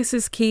focus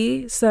is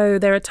key. So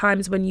there are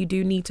times when you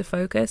do need to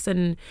focus,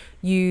 and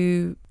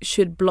you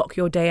should block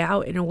your day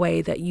out in a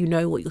way that you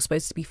know what you're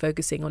supposed to be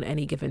focusing on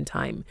any given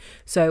time.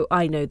 So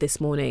I know this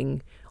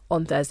morning,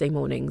 on Thursday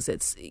mornings,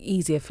 it's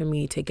easier for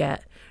me to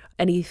get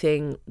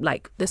anything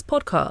like this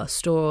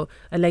podcast, or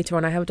later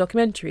on I have a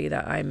documentary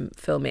that I'm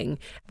filming.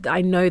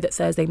 I know that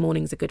Thursday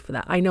mornings are good for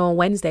that. I know on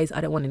Wednesdays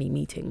I don't want any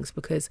meetings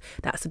because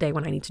that's the day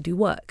when I need to do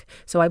work.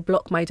 So I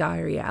block my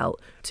diary out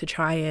to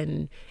try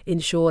and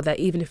ensure that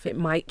even if it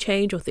might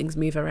change or things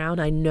move around,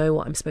 I know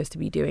what I'm supposed to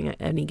be doing at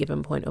any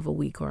given point of a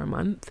week or a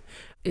month.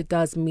 It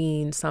does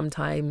mean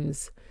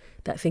sometimes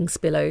that things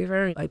spill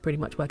over. I pretty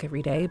much work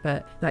every day,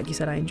 but like you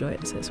said, I enjoy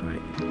it, so it's all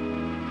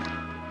right.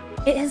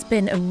 It has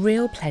been a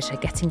real pleasure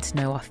getting to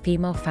know our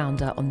female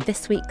founder on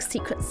this week's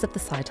Secrets of the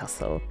Side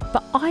Hustle.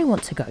 But I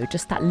want to go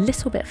just that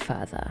little bit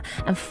further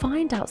and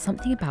find out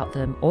something about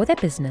them or their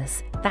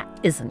business that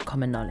isn't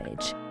common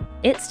knowledge.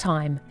 It's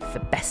time for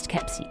Best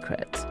Kept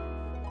Secret.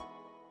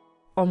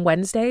 On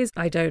Wednesdays,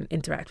 I don't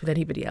interact with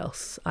anybody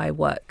else. I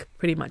work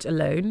pretty much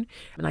alone,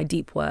 and I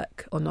deep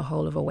work on the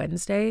whole of a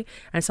Wednesday.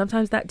 And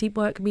sometimes that deep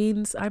work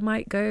means I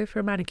might go for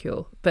a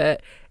manicure,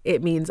 but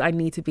it means I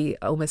need to be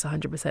almost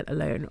 100%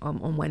 alone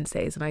on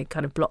Wednesdays. And I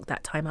kind of block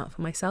that time out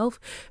for myself,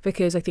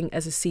 because I think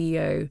as a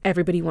CEO,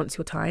 everybody wants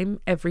your time.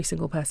 Every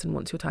single person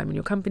wants your time in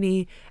your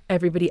company.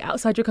 Everybody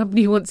outside your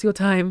company wants your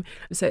time.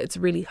 So it's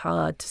really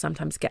hard to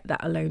sometimes get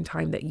that alone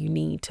time that you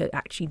need to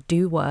actually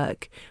do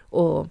work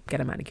or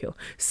get a manicure.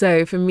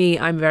 So for me,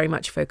 I'm very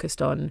much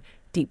focused on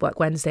Deep Work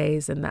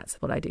Wednesdays, and that's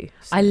what I do.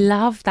 So. I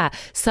love that.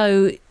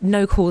 So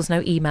no calls,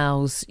 no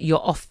emails,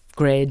 you're off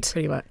grid.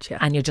 Pretty much, yeah.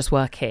 And you're just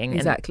working.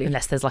 Exactly.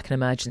 Unless there's like an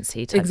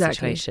emergency type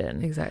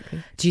situation.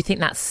 Exactly. Do you think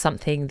that's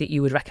something that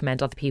you would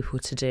recommend other people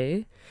to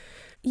do?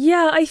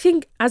 Yeah, I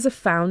think as a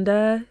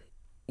founder,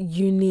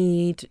 you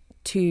need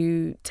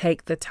to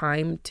take the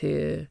time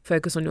to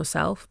focus on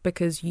yourself,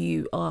 because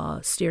you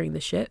are steering the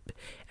ship.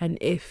 And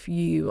if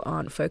you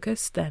aren't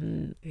focused,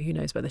 then who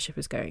knows where the ship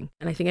is going.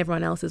 And I think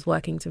everyone else is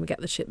working to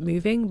get the ship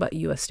moving, but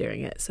you are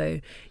steering it. So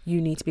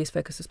you need to be as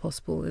focused as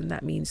possible. And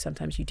that means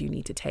sometimes you do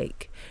need to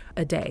take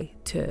a day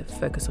to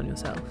focus on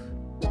yourself.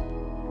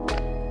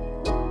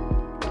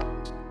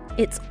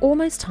 It's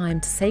almost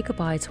time to say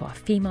goodbye to our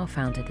female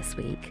founder this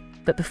week.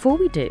 But before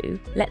we do,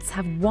 let's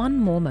have one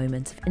more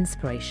moment of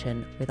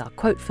inspiration with our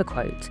Quote for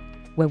Quote,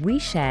 where we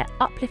share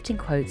uplifting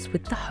quotes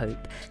with the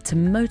hope to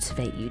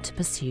motivate you to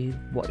pursue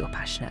what you're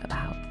passionate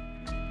about.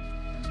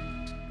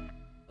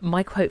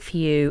 My quote for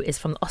you is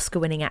from the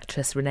Oscar-winning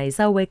actress Renee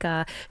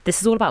Zellweger. This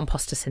is all about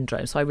imposter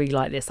syndrome, so I really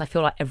like this. I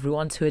feel like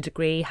everyone, to a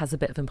degree, has a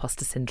bit of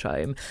imposter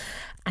syndrome.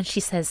 And she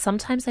says,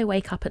 sometimes I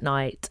wake up at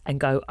night and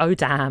go, oh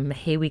damn,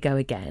 here we go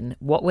again.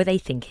 What were they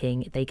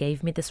thinking? They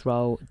gave me this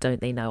role. Don't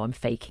they know I'm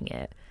faking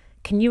it?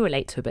 Can you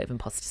relate to a bit of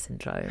imposter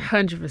syndrome?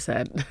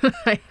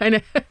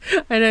 100%.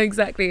 I know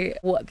exactly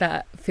what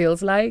that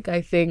feels like.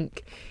 I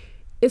think,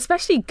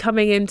 especially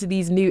coming into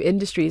these new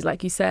industries,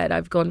 like you said,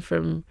 I've gone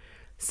from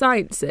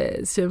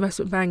sciences to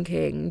investment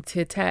banking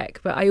to tech,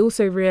 but I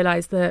also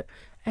realised that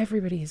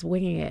everybody is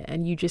winging it,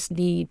 and you just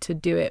need to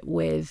do it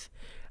with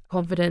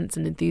confidence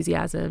and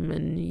enthusiasm,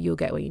 and you'll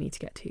get where you need to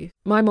get to.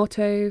 My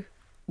motto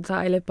that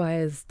I live by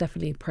is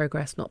definitely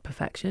progress, not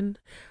perfection.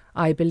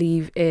 I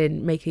believe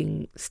in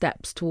making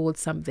steps towards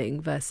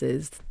something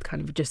versus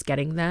kind of just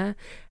getting there.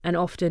 And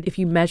often if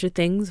you measure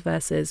things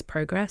versus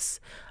progress,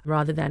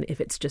 rather than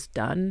if it's just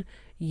done,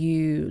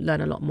 you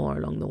learn a lot more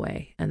along the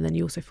way. And then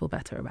you also feel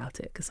better about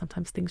it, because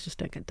sometimes things just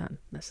don't get done.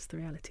 That's just the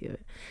reality of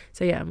it.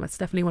 So yeah, that's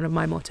definitely one of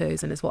my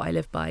mottos, and it's what I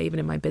live by even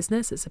in my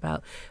business. It's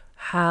about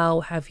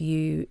how have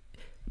you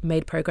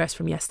made progress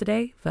from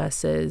yesterday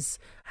versus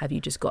have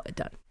you just got it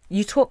done.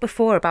 You talked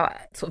before about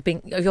sort of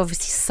being, you're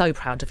obviously so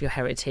proud of your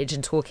heritage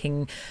and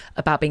talking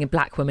about being a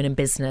black woman in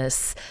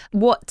business.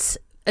 What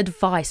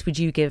advice would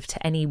you give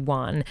to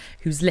anyone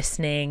who's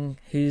listening,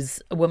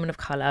 who's a woman of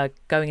colour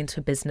going into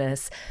a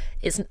business?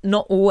 It's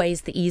not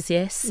always the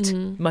easiest,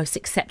 most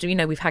accepting. You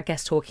know, we've had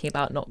guests talking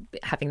about not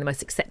having the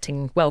most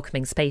accepting,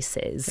 welcoming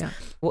spaces. Yeah.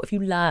 What have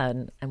you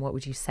learned, and what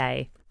would you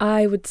say?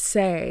 I would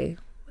say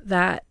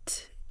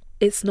that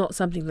it's not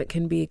something that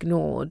can be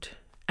ignored,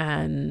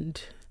 and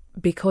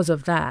because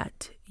of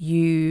that,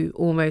 you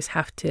almost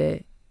have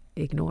to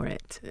ignore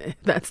it.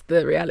 That's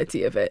the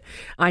reality of it.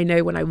 I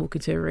know when I walk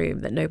into a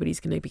room that nobody's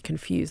going to be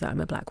confused that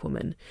I'm a black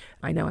woman.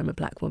 I know I'm a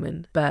black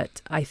woman,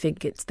 but I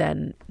think it's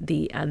then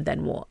and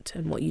then what,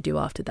 and what you do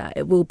after that.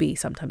 It will be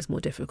sometimes more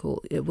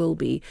difficult. It will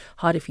be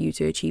harder for you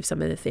to achieve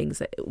some of the things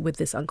that, with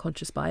this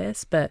unconscious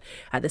bias, but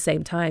at the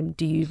same time,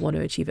 do you want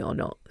to achieve it or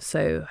not?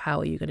 So how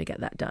are you going to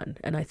get that done?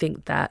 And I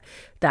think that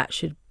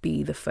should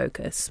be the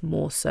focus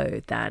more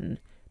so than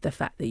the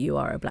fact that you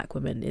are a black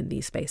woman in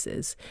these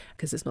spaces,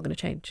 because it's not going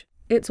to change.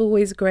 It's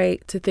always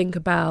great to think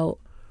about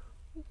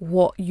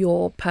what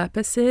your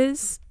purpose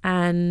is.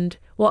 And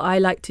what I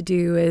like to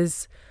do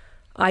is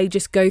I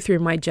just go through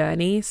my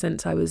journey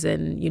since I was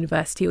in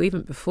university or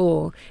even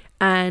before,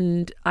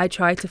 and I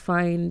try to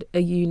find a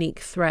unique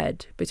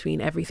thread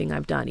between everything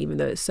I've done. Even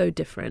though it's so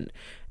different,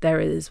 there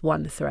is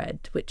one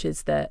thread, which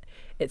is that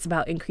it's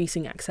about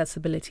increasing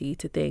accessibility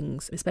to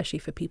things, especially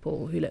for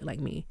people who look like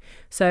me.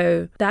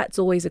 So that's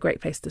always a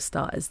great place to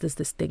start, is does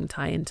this thing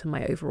tie into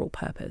my overall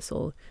purpose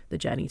or the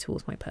journey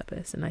towards my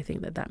purpose? And I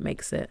think that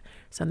makes it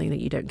something that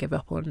you don't give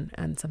up on,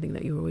 and something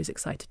that you're always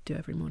excited to do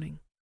every morning.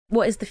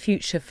 What is the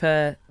future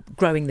for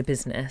growing the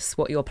business?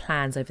 What are your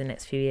plans over the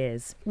next few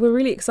years? We're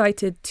really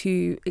excited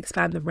to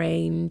expand the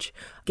range,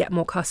 get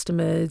more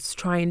customers,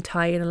 try and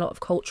tie in a lot of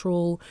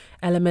cultural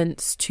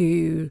elements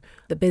to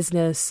the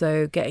business.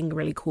 So getting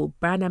really cool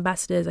brand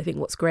ambassadors. I think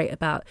what's great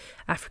about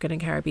African and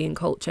Caribbean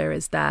culture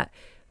is that,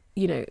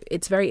 you know,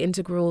 it's very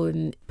integral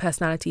in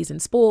personalities in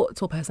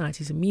sports or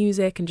personalities in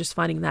music, and just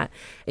finding that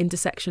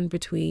intersection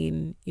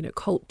between, you know,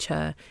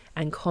 culture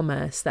and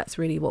commerce. That's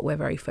really what we're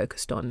very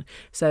focused on.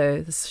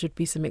 So there should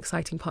be some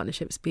exciting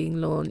partnerships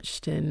being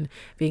launched and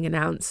being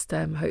announced,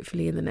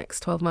 hopefully in the next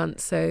 12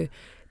 months. So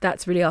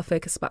that's really our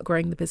focus, about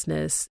growing the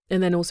business,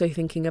 and then also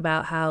thinking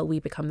about how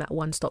we become that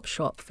one-stop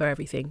shop for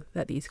everything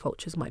that these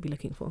cultures might be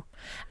looking for.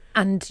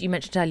 And you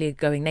mentioned earlier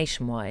going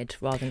nationwide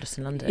rather than just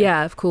in London.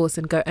 Yeah, of course,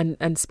 and go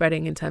and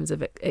spreading in terms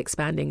of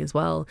expanding as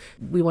well.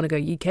 We want to go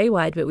UK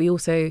wide, but we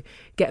also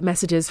get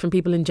messages from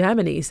people in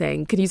Germany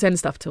saying, "Could you send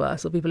stuff to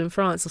us?" Or people in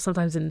France, or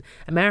sometimes in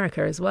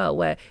America as well,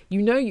 where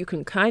you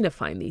can kind of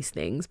find these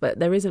things, but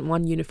there isn't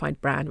one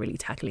unified brand really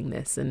tackling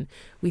this, and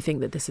we think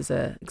that this is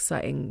an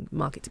exciting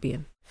market to be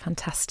in.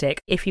 Fantastic.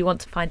 If you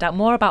want to find out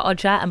more about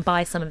Oja and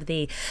buy some of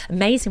the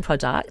amazing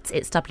products,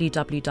 it's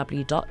www.oja.app.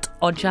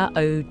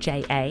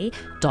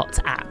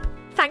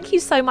 Thank you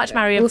so much,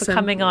 Mariam, for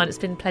coming on. It's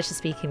been a pleasure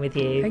speaking with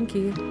you. Thank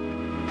you.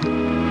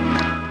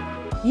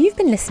 You've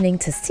been listening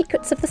to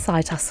Secrets of the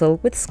Side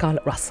Hustle with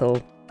Scarlett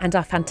Russell and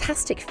our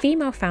fantastic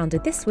female founder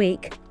this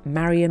week,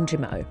 Mariam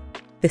Jimo.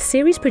 The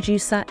series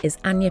producer is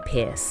Anya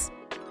Pierce.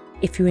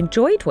 If you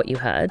enjoyed what you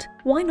heard,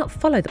 why not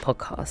follow the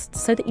podcast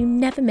so that you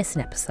never miss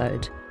an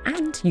episode?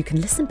 And you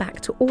can listen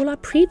back to all our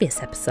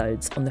previous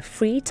episodes on the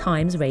free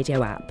Times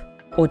Radio app,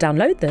 or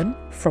download them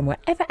from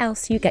wherever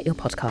else you get your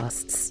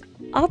podcasts.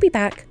 I'll be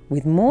back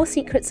with more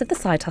Secrets of the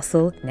Side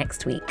Hustle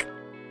next week.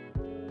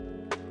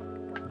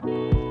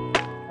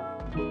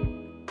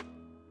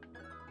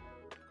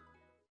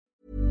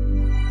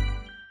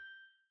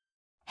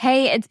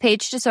 Hey, it's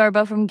Paige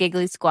DeSorbo from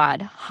Giggly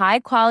Squad.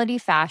 High quality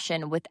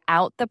fashion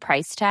without the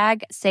price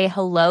tag. Say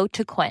hello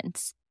to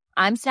Quince.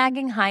 I'm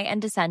snagging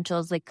high-end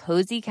essentials like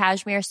cozy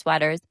cashmere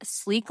sweaters,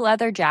 sleek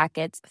leather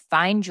jackets,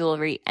 fine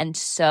jewelry, and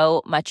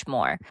so much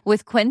more.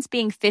 With Quince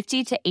being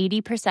 50 to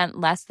 80%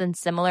 less than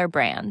similar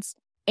brands.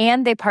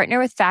 And they partner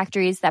with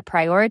factories that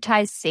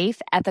prioritize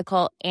safe,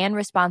 ethical, and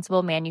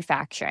responsible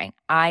manufacturing.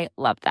 I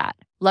love that.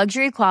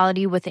 Luxury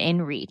quality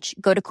within reach.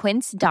 Go to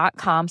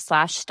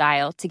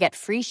quince.com/style to get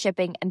free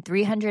shipping and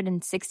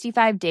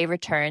 365-day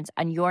returns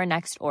on your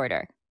next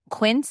order.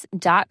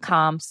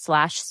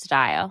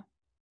 Quince.com/style.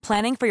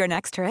 Planning for your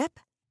next trip?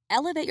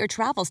 Elevate your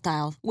travel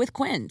style with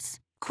Quince.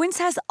 Quince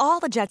has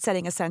all the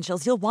jet-setting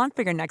essentials you'll want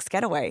for your next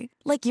getaway,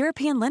 like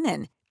European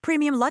linen,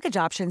 premium luggage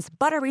options,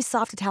 buttery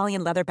soft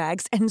Italian leather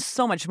bags, and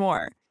so much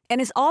more.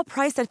 And is all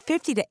priced at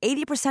 50 to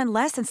 80%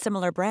 less than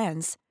similar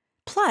brands.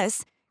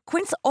 Plus,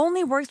 Quince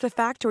only works with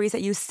factories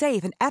that use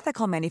safe and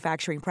ethical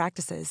manufacturing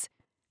practices.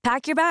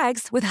 Pack your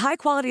bags with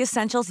high-quality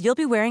essentials you'll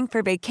be wearing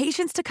for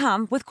vacations to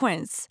come with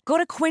Quince. Go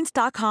to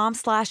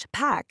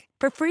quince.com/pack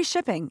for free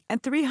shipping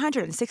and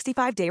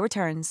 365-day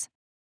returns.